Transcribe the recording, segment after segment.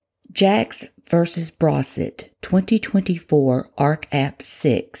Jacks v. Brossett, 2024, Ark. App.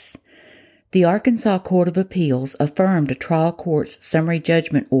 6. The Arkansas Court of Appeals affirmed a trial court's summary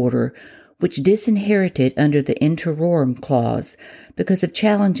judgment order which disinherited under the interorum clause because of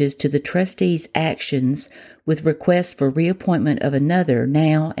challenges to the trustee's actions with requests for reappointment of another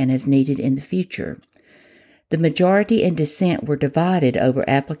now and as needed in the future. The majority and dissent were divided over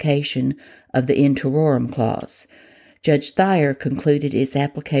application of the interorum clause. Judge Thayer concluded its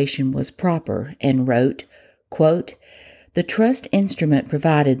application was proper and wrote, quote, "The trust instrument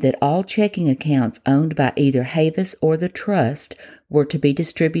provided that all checking accounts owned by either Havis or the trust were to be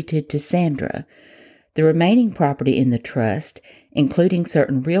distributed to Sandra. The remaining property in the trust, including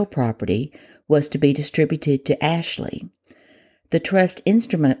certain real property, was to be distributed to Ashley. The trust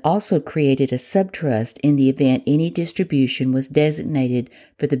instrument also created a subtrust in the event any distribution was designated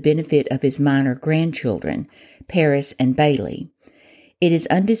for the benefit of his minor grandchildren, Paris and Bailey. It is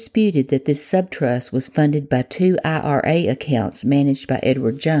undisputed that this subtrust was funded by 2 IRA accounts managed by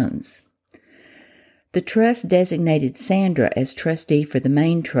Edward Jones. The trust designated Sandra as trustee for the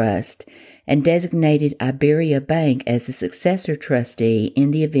main trust and designated Iberia Bank as the successor trustee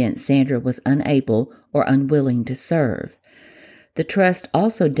in the event Sandra was unable or unwilling to serve. The trust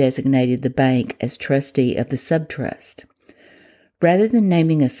also designated the bank as trustee of the subtrust. Rather than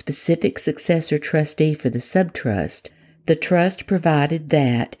naming a specific successor trustee for the subtrust, the trust provided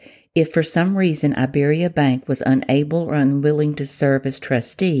that, if for some reason Iberia Bank was unable or unwilling to serve as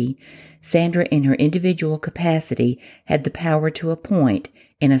trustee, Sandra in her individual capacity had the power to appoint,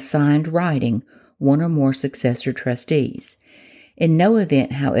 in a signed writing, one or more successor trustees. In no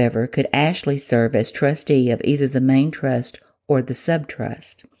event, however, could Ashley serve as trustee of either the main trust or the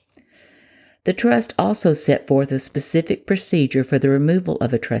subtrust. The trust also set forth a specific procedure for the removal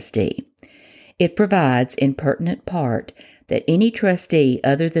of a trustee. It provides, in pertinent part, that any trustee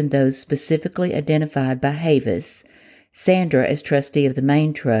other than those specifically identified by Havis, Sandra as trustee of the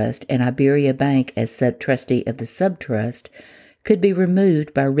main trust and Iberia Bank as sub-trustee of the subtrust, could be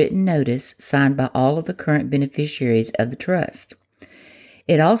removed by written notice signed by all of the current beneficiaries of the trust.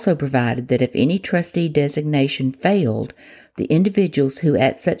 It also provided that if any trustee designation failed, the individuals who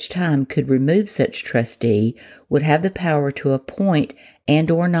at such time could remove such trustee would have the power to appoint and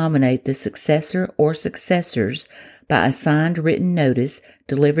or nominate the successor or successors by a signed written notice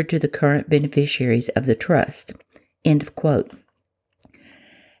delivered to the current beneficiaries of the trust." End of quote.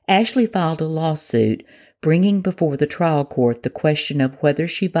 Ashley filed a lawsuit bringing before the trial court the question of whether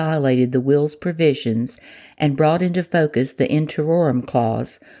she violated the will's provisions and brought into focus the interorum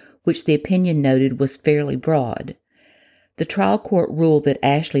clause, which the opinion noted was fairly broad. The trial court ruled that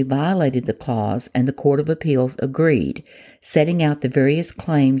Ashley violated the clause, and the Court of Appeals agreed, setting out the various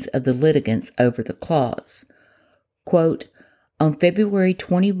claims of the litigants over the clause. Quote, "On February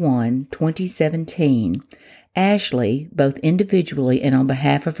 21, 2017, Ashley, both individually and on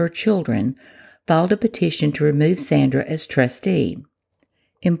behalf of her children, filed a petition to remove Sandra as trustee.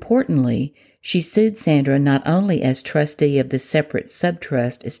 Importantly, she sued Sandra not only as trustee of the separate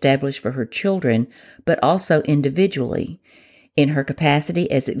subtrust established for her children, but also individually, in her capacity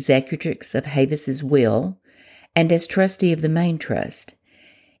as executrix of Havis's will, and as trustee of the main trust.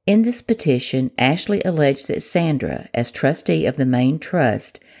 In this petition, Ashley alleged that Sandra, as trustee of the main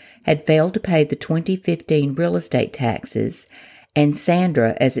trust, had failed to pay the 2015 real estate taxes, and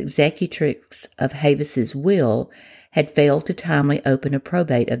Sandra, as executrix of Havis's will, had failed to timely open a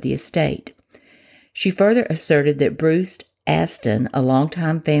probate of the estate. She further asserted that Bruce Aston, a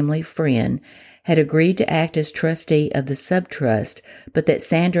longtime family friend, had agreed to act as trustee of the subtrust, but that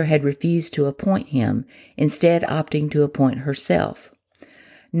Sandra had refused to appoint him, instead opting to appoint herself.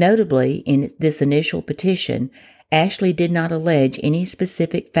 Notably, in this initial petition, Ashley did not allege any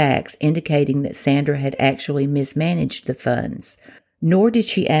specific facts indicating that Sandra had actually mismanaged the funds, nor did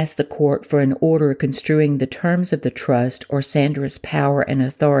she ask the court for an order construing the terms of the trust or Sandra's power and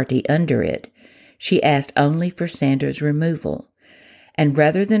authority under it. She asked only for Sandra's removal. And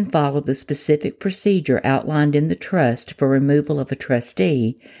rather than follow the specific procedure outlined in the trust for removal of a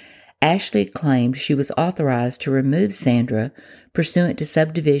trustee, Ashley claimed she was authorized to remove Sandra pursuant to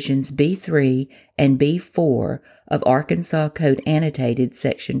subdivisions B3 and B4 of Arkansas Code Annotated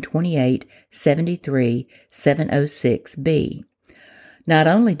Section 2873-706B. Not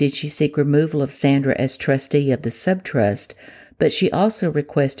only did she seek removal of Sandra as trustee of the subtrust, but she also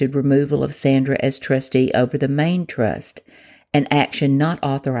requested removal of Sandra as trustee over the main trust, an action not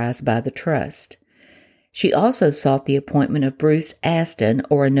authorized by the trust. She also sought the appointment of Bruce Aston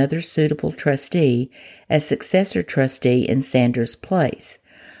or another suitable trustee as successor trustee in Sandra's place.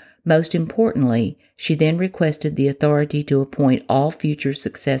 Most importantly, She then requested the authority to appoint all future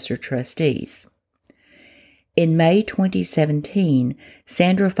successor trustees. In May 2017,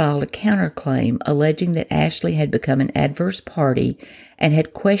 Sandra filed a counterclaim alleging that Ashley had become an adverse party and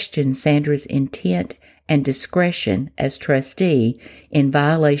had questioned Sandra's intent and discretion as trustee in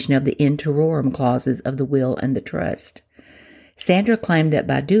violation of the interorum clauses of the will and the trust. Sandra claimed that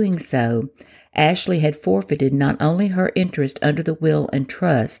by doing so, Ashley had forfeited not only her interest under the will and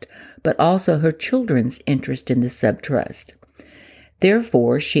trust, but also her children's interest in the subtrust.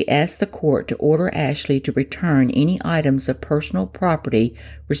 Therefore, she asked the court to order Ashley to return any items of personal property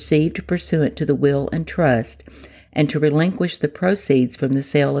received pursuant to the will and trust, and to relinquish the proceeds from the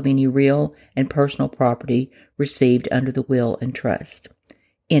sale of any real and personal property received under the will and trust.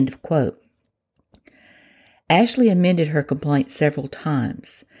 End of quote. Ashley amended her complaint several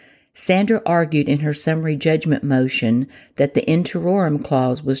times. Sandra argued in her summary judgment motion that the interorum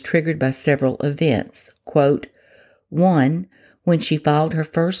clause was triggered by several events. Quote, 1. When she filed her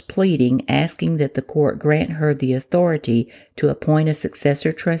first pleading asking that the court grant her the authority to appoint a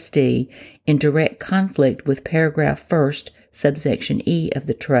successor trustee in direct conflict with paragraph 1st, subsection E of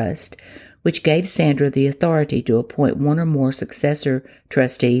the trust, which gave Sandra the authority to appoint one or more successor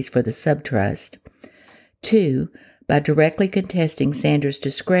trustees for the subtrust. 2. By directly contesting Sandra's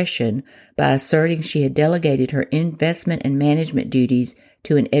discretion by asserting she had delegated her investment and management duties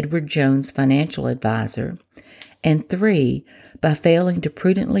to an Edward Jones financial advisor. And 3. By failing to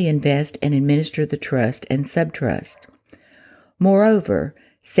prudently invest and administer the trust and subtrust. Moreover,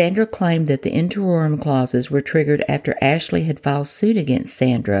 Sandra claimed that the interorum clauses were triggered after Ashley had filed suit against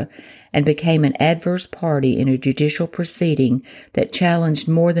Sandra and became an adverse party in a judicial proceeding that challenged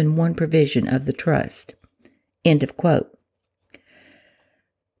more than one provision of the trust. End of quote.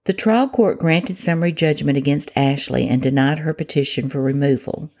 The trial court granted summary judgment against Ashley and denied her petition for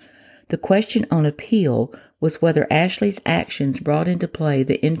removal. The question on appeal was whether Ashley's actions brought into play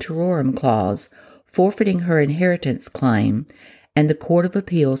the interorum clause, forfeiting her inheritance claim, and the Court of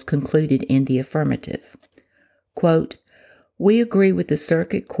Appeals concluded in the affirmative. Quote, we agree with the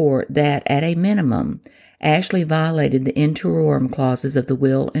circuit court that, at a minimum, Ashley violated the interorum clauses of the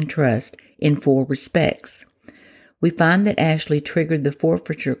will and trust in 4 respects. We find that Ashley triggered the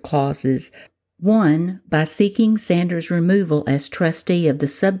forfeiture clauses 1. By seeking Sandra's removal as trustee of the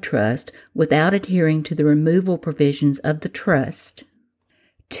subtrust without adhering to the removal provisions of the trust.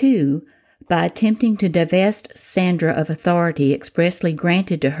 2. By attempting to divest Sandra of authority expressly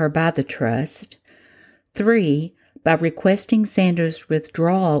granted to her by the trust. 3. By requesting Sandra's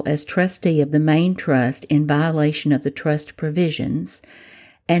withdrawal as trustee of the main trust in violation of the trust provisions.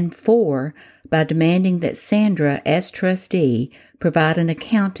 And 4. By demanding that Sandra, as trustee, provide an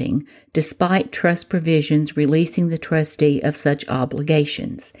accounting despite trust provisions releasing the trustee of such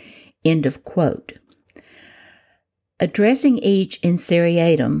obligations. End of quote. Addressing each in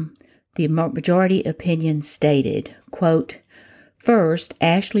seriatim, the majority opinion stated, quote, first,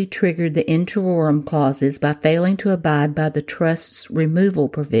 Ashley triggered the interorum clauses by failing to abide by the trust's removal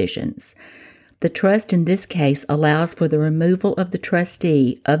provisions. The trust in this case allows for the removal of the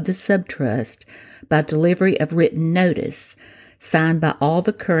trustee of the subtrust by delivery of written notice, signed by all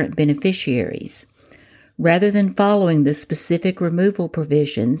the current beneficiaries. Rather than following the specific removal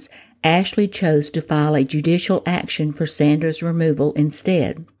provisions, Ashley chose to file a judicial action for Sandra's removal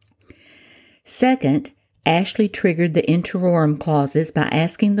instead. Second, Ashley triggered the interorum clauses by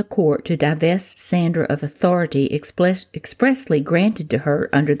asking the court to divest Sandra of authority expressly granted to her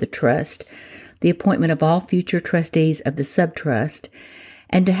under the trust, the appointment of all future trustees of the subtrust,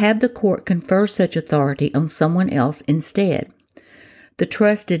 and to have the court confer such authority on someone else instead. The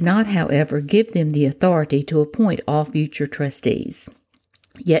trust did not, however, give them the authority to appoint all future trustees.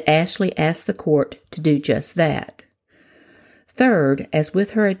 Yet Ashley asked the court to do just that. Third, as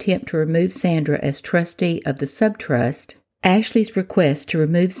with her attempt to remove Sandra as trustee of the subtrust, Ashley's request to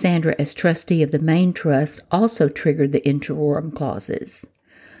remove Sandra as trustee of the main trust also triggered the interorum clauses.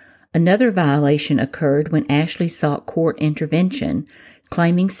 Another violation occurred when Ashley sought court intervention,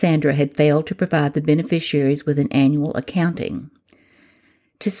 claiming Sandra had failed to provide the beneficiaries with an annual accounting.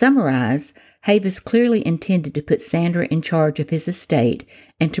 To summarize, Havis clearly intended to put Sandra in charge of his estate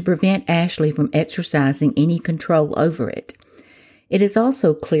and to prevent Ashley from exercising any control over it. It is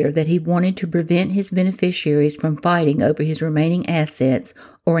also clear that he wanted to prevent his beneficiaries from fighting over his remaining assets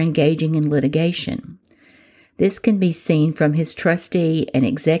or engaging in litigation. This can be seen from his trustee and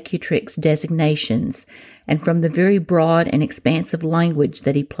executrix designations and from the very broad and expansive language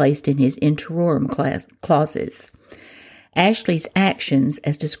that he placed in his interorum clauses. Ashley's actions,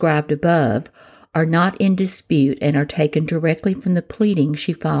 as described above, are not in dispute and are taken directly from the pleading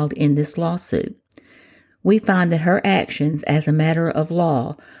she filed in this lawsuit. we find that her actions as a matter of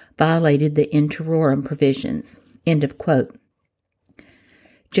law violated the in terrorem provisions. End of quote.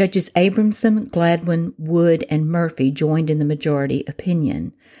 Judges Abramson, Gladwin, Wood, and Murphy joined in the majority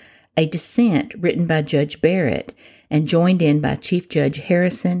opinion. A dissent written by Judge Barrett and joined in by Chief Judge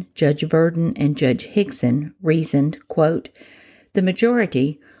Harrison, Judge Verdon, and Judge Hickson reasoned, quote, "The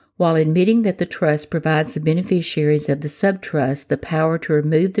majority, while admitting that the trust provides the beneficiaries of the subtrust the power to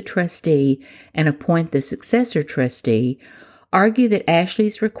remove the trustee and appoint the successor trustee, argue that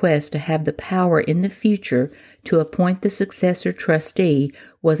Ashley's request to have the power in the future to appoint the successor trustee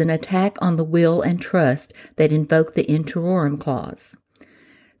was an attack on the will and trust that invoked the in terrorem clause.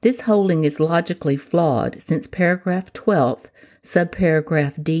 This holding is logically flawed since paragraph 12,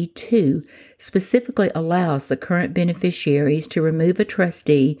 subparagraph D2, specifically allows the current beneficiaries to remove a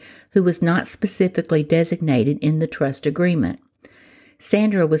trustee who was not specifically designated in the trust agreement.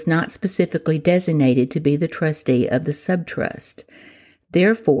 Sandra was not specifically designated to be the trustee of the subtrust.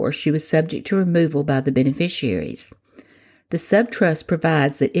 Therefore, she was subject to removal by the beneficiaries. The subtrust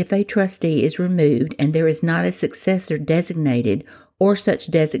provides that if a trustee is removed and there is not a successor designated or such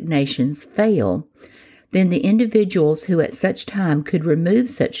designations fail, then the individuals who at such time could remove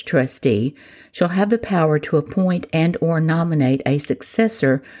such trustee shall have the power to appoint and or nominate a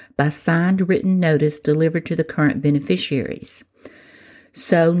successor by signed written notice delivered to the current beneficiaries.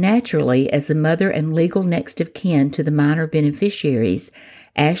 So, naturally, as the mother and legal next of kin to the minor beneficiaries,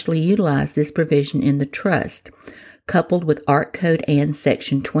 Ashley utilized this provision in the trust, coupled with Art Code Ann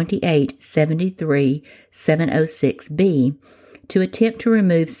Section 2873-706B, to attempt to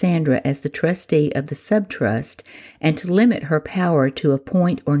remove Sandra as the trustee of the subtrust and to limit her power to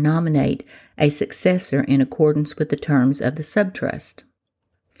appoint or nominate a successor in accordance with the terms of the subtrust.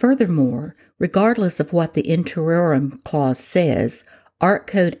 Furthermore, regardless of what the in terrorem clause says, Art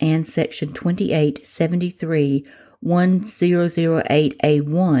Code Ann Section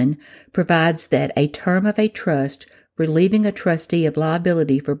 2873-1008A1 provides that a term of a trust relieving a trustee of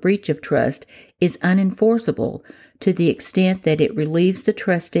liability for breach of trust is unenforceable to the extent that it relieves the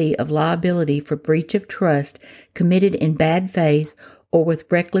trustee of liability for breach of trust committed in bad faith or with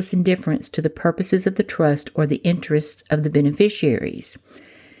reckless indifference to the purposes of the trust or the interests of the beneficiaries.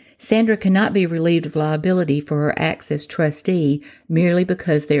 Sandra cannot be relieved of liability for her acts as trustee merely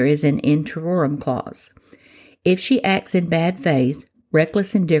because there is an in terrorem clause. If she acts in bad faith,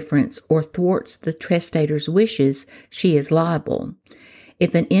 reckless indifference, or thwarts the testator's wishes, she is liable.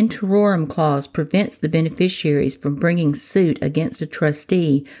 If an in terrorem clause prevents the beneficiaries from bringing suit against a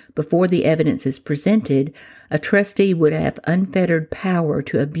trustee before the evidence is presented, a trustee would have unfettered power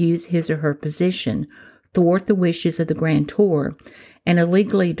to abuse his or her position, thwart the wishes of the grantor, and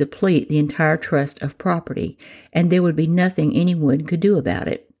illegally deplete the entire trust of property, and there would be nothing anyone could do about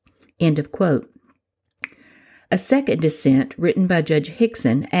it. End of quote. A second dissent, written by Judge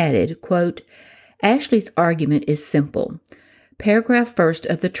Hickson, added, quote, "Ashley's argument is simple. Paragraph 1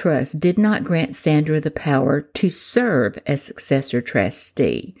 of the trust did not grant Sandra the power to serve as successor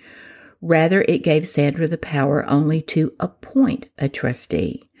trustee. Rather, it gave Sandra the power only to appoint a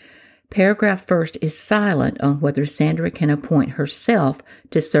trustee. Paragraph 1 is silent on whether Sandra can appoint herself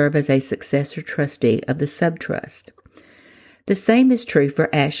to serve as a successor trustee of the subtrust. The same is true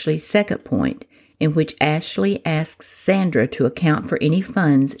for Ashley's second point, in which Ashley asks Sandra to account for any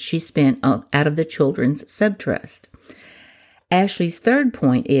funds she spent out of the children's subtrust. Ashley's third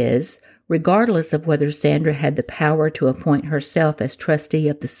point is, regardless of whether Sandra had the power to appoint herself as trustee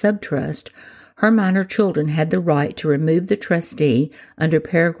of the subtrust, her minor children had the right to remove the trustee under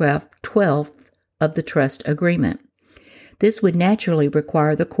paragraph 12 of the trust agreement. This would naturally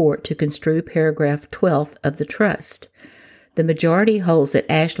require the court to construe paragraph 12 of the trust. The majority holds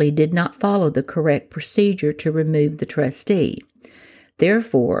that Ashley did not follow the correct procedure to remove the trustee.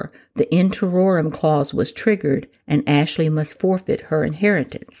 Therefore, the in terrorem clause was triggered and Ashley must forfeit her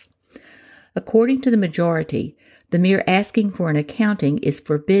inheritance. According to the majority, the mere asking for an accounting is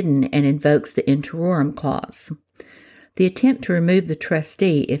forbidden and invokes the in terrorem clause. The attempt to remove the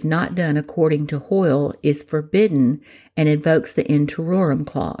trustee, if not done according to Hoyle, is forbidden and invokes the in terrorem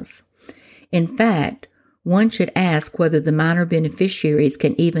clause. In fact, one should ask whether the minor beneficiaries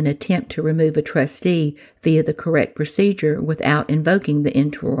can even attempt to remove a trustee via the correct procedure without invoking the in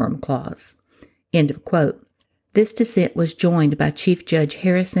terrorem clause. End of quote. This dissent was joined by Chief Judge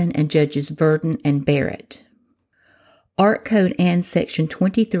Harrison and Judges Verdon and Barrett. Art Code Ann Section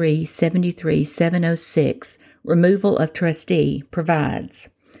 2373-706, Removal of Trustee, provides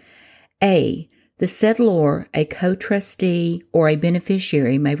A. The settlor, a co-trustee, or a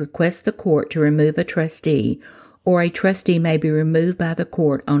beneficiary may request the court to remove a trustee, or a trustee may be removed by the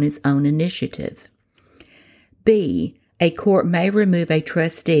court on its own initiative. B. A court may remove a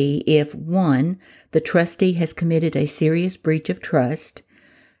trustee if 1. The trustee has committed a serious breach of trust,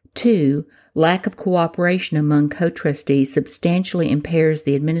 2. Lack of cooperation among co-trustees substantially impairs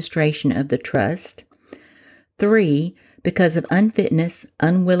the administration of the trust, 3. Because of unfitness,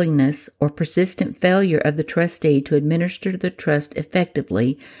 unwillingness, or persistent failure of the trustee to administer the trust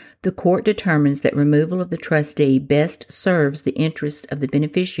effectively, the court determines that removal of the trustee best serves the interest of the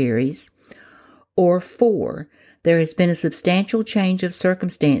beneficiaries, or 4. There has been a substantial change of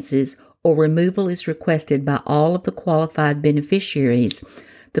circumstances or removal is requested by all of the qualified beneficiaries.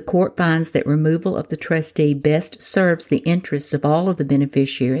 The court finds that removal of the trustee best serves the interests of all of the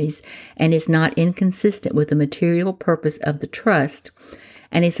beneficiaries and is not inconsistent with the material purpose of the trust,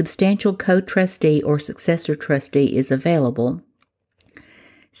 and a substantial co-trustee or successor trustee is available.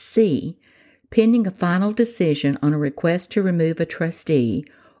 C. Pending a final decision on a request to remove a trustee,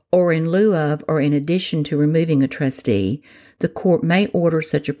 or in lieu of or in addition to removing a trustee, the court may order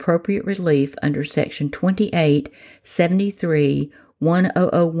such appropriate relief under Section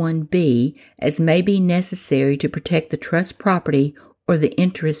 2873-1001B as may be necessary to protect the trust property or the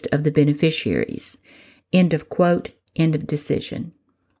interest of the beneficiaries. End of quote. End of decision.